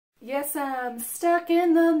Yes, I'm stuck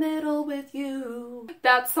in the middle with you.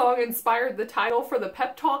 That song inspired the title for the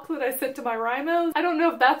pep talk that I sent to my Rymos. I don't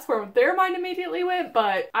know if that's where their mind immediately went,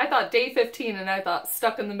 but I thought day 15 and I thought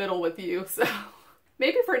stuck in the middle with you, so.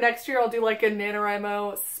 Maybe for next year I'll do like a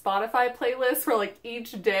NaNoWriMo Spotify playlist where like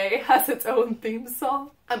each day has its own theme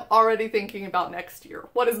song. I'm already thinking about next year.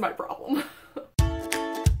 What is my problem?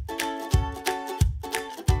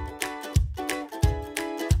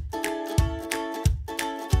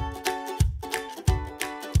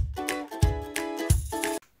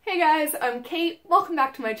 Hey guys, I'm Kate. Welcome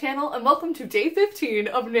back to my channel and welcome to day 15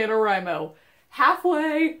 of NaNoWriMo.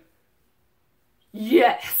 Halfway.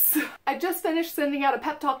 Yes! I just finished sending out a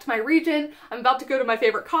pep talk to my region. I'm about to go to my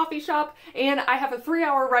favorite coffee shop and I have a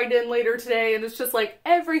 3-hour write-in later today and it's just like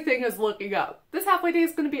everything is looking up. This halfway day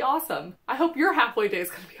is going to be awesome. I hope your halfway day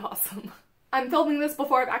is going to be awesome. I'm filming this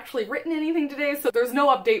before I've actually written anything today, so there's no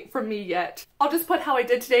update from me yet. I'll just put how I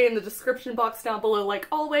did today in the description box down below like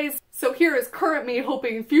always. So here is current me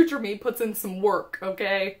hoping future me puts in some work,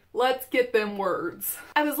 okay? Let's get them words.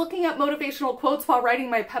 I was looking at motivational quotes while writing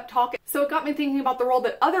my pep talk, so it got me thinking about the role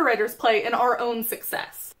that other writers play in our own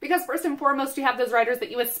success. Because first and foremost, you have those writers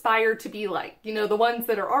that you aspire to be like. You know, the ones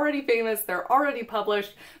that are already famous, they're already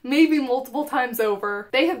published, maybe multiple times over.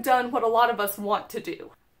 They have done what a lot of us want to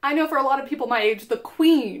do. I know for a lot of people my age, the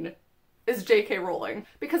queen is J.K. Rowling.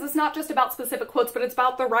 Because it's not just about specific quotes, but it's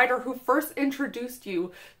about the writer who first introduced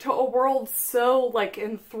you to a world so like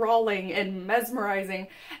enthralling and mesmerizing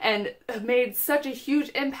and made such a huge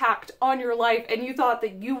impact on your life and you thought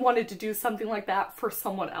that you wanted to do something like that for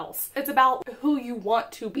someone else. It's about who you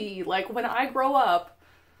want to be. Like when I grow up,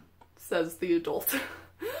 says the adult,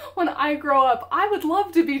 when I grow up, I would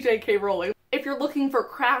love to be J.K. Rowling. If you're looking for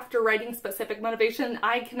craft or writing specific motivation,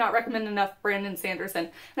 I cannot recommend enough Brandon Sanderson.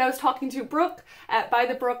 And I was talking to Brooke at By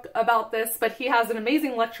the Brook about this, but he has an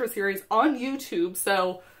amazing lecture series on YouTube,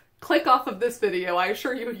 so click off of this video. I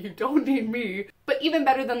assure you, you don't need me. But even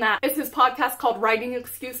better than that is his podcast called Writing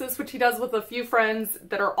Excuses, which he does with a few friends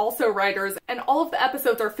that are also writers, and all of the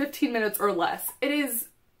episodes are 15 minutes or less. It is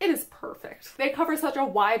perfect. They cover such a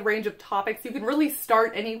wide range of topics. You can really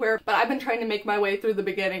start anywhere, but I've been trying to make my way through the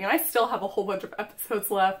beginning and I still have a whole bunch of episodes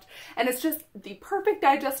left. And it's just the perfect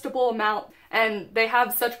digestible amount and they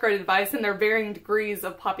have such great advice in their varying degrees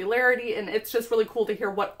of popularity and it's just really cool to hear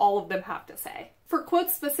what all of them have to say. For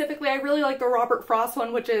quotes specifically, I really like the Robert Frost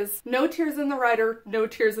one, which is, no tears in the writer, no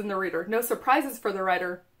tears in the reader. No surprises for the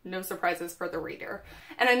writer, no surprises for the reader.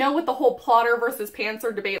 And I know with the whole plotter versus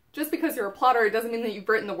pantser debate, just because you're a plotter, it doesn't mean that you've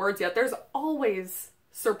written the words yet. There's always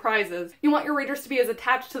surprises. You want your readers to be as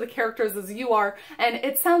attached to the characters as you are, and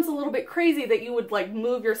it sounds a little bit crazy that you would like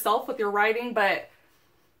move yourself with your writing, but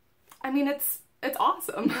I mean, it's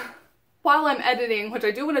awesome. While I'm editing, which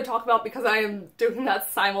I do want to talk about because I am doing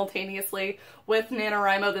that simultaneously with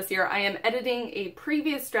NaNoWriMo this year, I am editing a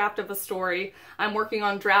previous draft of a story. I'm working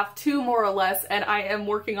on draft 2 more or less, and I am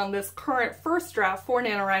working on this current first draft for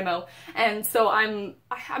NaNoWriMo. And so I'm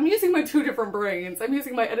using my 2 different brains. I'm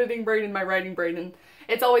using my editing brain and my writing brain, and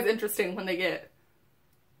it's always interesting when they get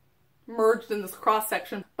merged in this cross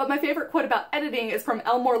section. But my favorite quote about editing is from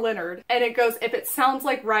Elmore Leonard, and it goes, "If it sounds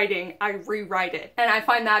like writing, I rewrite it." And I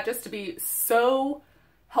find that just to be so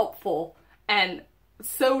helpful and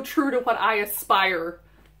so true to what I aspire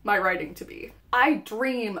my writing to be. I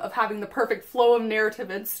dream of having the perfect flow of narrative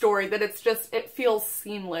and story that it feels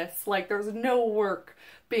seamless, like there's no work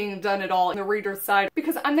being done at all on the reader's side,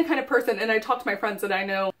 because I'm the kind of person, and I talk to my friends that I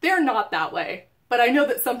know, they're not that way. But I know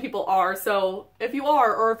that some people are, so if you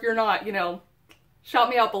are or if you're not, you know, shout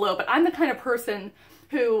me out below. But I'm the kind of person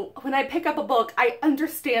who, when I pick up a book, I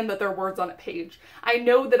understand that there are words on a page. I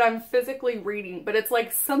know that I'm physically reading, but it's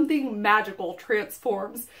like something magical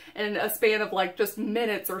transforms in a span of like just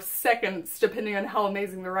minutes or seconds, depending on how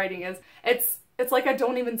amazing the writing is. It's like I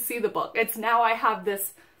don't even see the book. It's now I have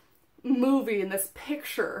this movie and this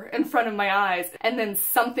picture in front of my eyes, and then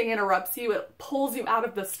something interrupts you. It pulls you out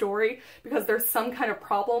of the story because there's some kind of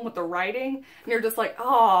problem with the writing and you're just like,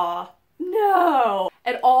 ah, no.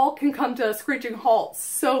 It all can come to a screeching halt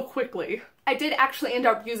so quickly. I did actually end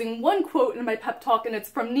up using one quote in my pep talk, and it's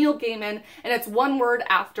from Neil Gaiman, and it's one word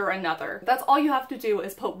after another. That's all you have to do,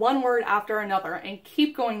 is put one word after another and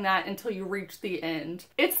keep going that until you reach the end.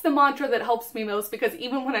 It's the mantra that helps me most, because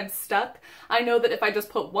even when I'm stuck, I know that if I just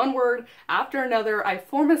put one word after another, I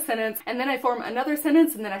form a sentence, and then I form another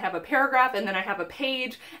sentence, and then I have a paragraph, and then I have a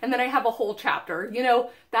page, and then I have a whole chapter. You know,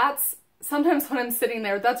 that's sometimes when I'm sitting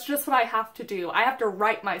there, that's just what I have to do. I have to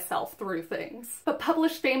write myself through things. But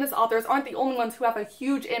published famous authors aren't the only ones who have a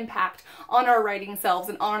huge impact on our writing selves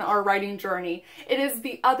and on our writing journey. It is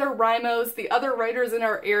the other RIMOs, the other writers in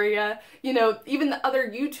our area, you know, even the other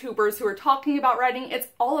YouTubers who are talking about writing. It's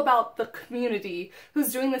all about the community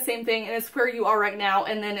who's doing the same thing, and it's where you are right now.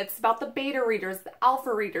 And then it's about the beta readers, the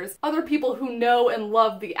alpha readers, other people who know and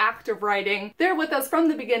love the act of writing. They're with us from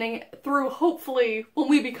the beginning through, hopefully, when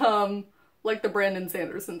we become like the Brandon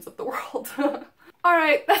Sandersons of the world.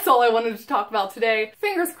 Alright, that's all I wanted to talk about today.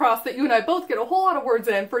 Fingers crossed that you and I both get a whole lot of words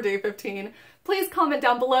in for day 15. Please comment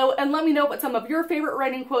down below and let me know what some of your favorite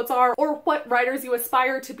writing quotes are, or what writers you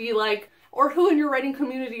aspire to be like, or who in your writing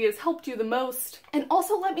community has helped you the most. And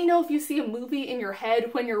also let me know if you see a movie in your head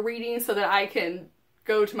when you're reading so that I can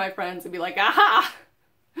go to my friends and be like, aha!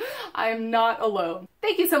 I am not alone.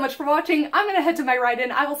 Thank you so much for watching. I'm gonna head to my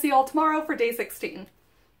write-in. I will see you all tomorrow for day 16.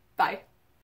 Bye.